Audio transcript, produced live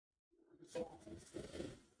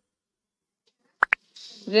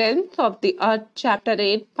Realms of the Earth, Chapter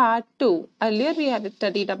 8, Part 2. Earlier we have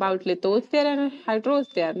studied about lithosphere and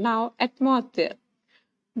hydrosphere, now atmosphere,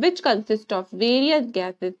 which consists of various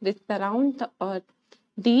gases which surround the Earth.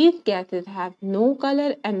 These gases have no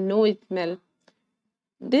color and no smell.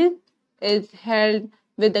 This is held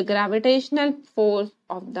with the gravitational force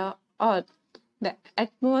of the Earth. The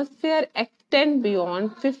atmosphere extends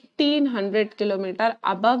beyond 1500 km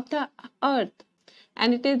above the Earth,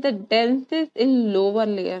 and it is the densest in lower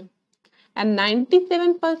layer, and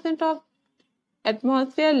 97% of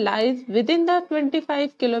atmosphere lies within the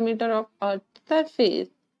 25 km of Earth's surface.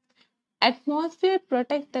 Atmosphere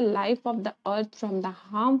protects the life of the Earth from the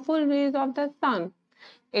harmful rays of the sun.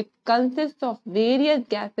 It consists of various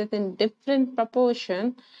gases in different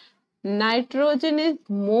proportion. Nitrogen is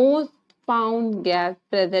most found gas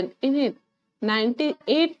present in it.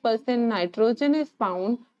 98% nitrogen is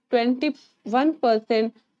found.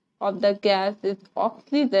 21% of the gas is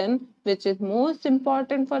oxygen, which is most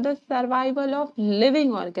important for the survival of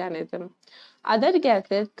living organism. Other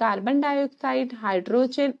gases, carbon dioxide,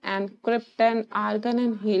 hydrogen, and krypton, argon,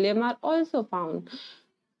 and helium are also found.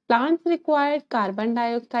 Plants require carbon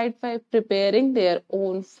dioxide for preparing their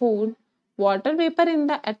own food. Water vapor in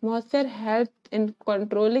the atmosphere helps in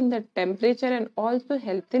controlling the temperature and also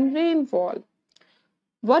helps in rainfall.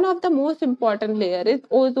 One of the most important layer is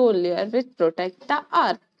ozone layer, which protects the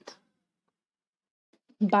earth.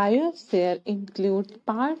 Biosphere includes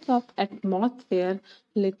parts of atmosphere,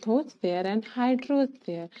 lithosphere, and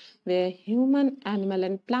hydrosphere, where human, animal,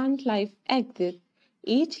 and plant life exists.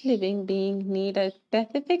 Each living being needs a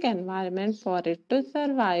specific environment for it to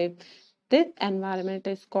survive. This environment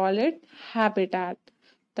is called habitat.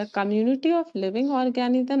 The community of living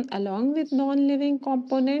organisms along with non-living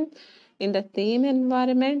components in the same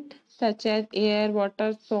environment such as air,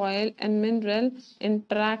 water, soil, and mineral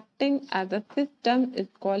interacting as a system is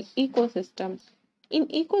called ecosystem. In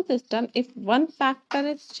ecosystem, if one factor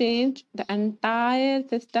is changed, the entire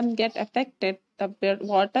system get affected. The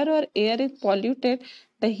water or air is polluted,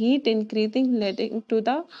 the heat increasing leading to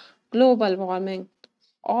the global warming.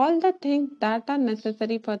 All the things that are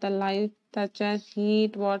necessary for the life, such as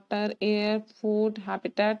heat, water, air, food,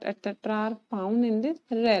 habitat, etc., are found in this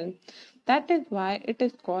realm. That is why it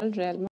is called realm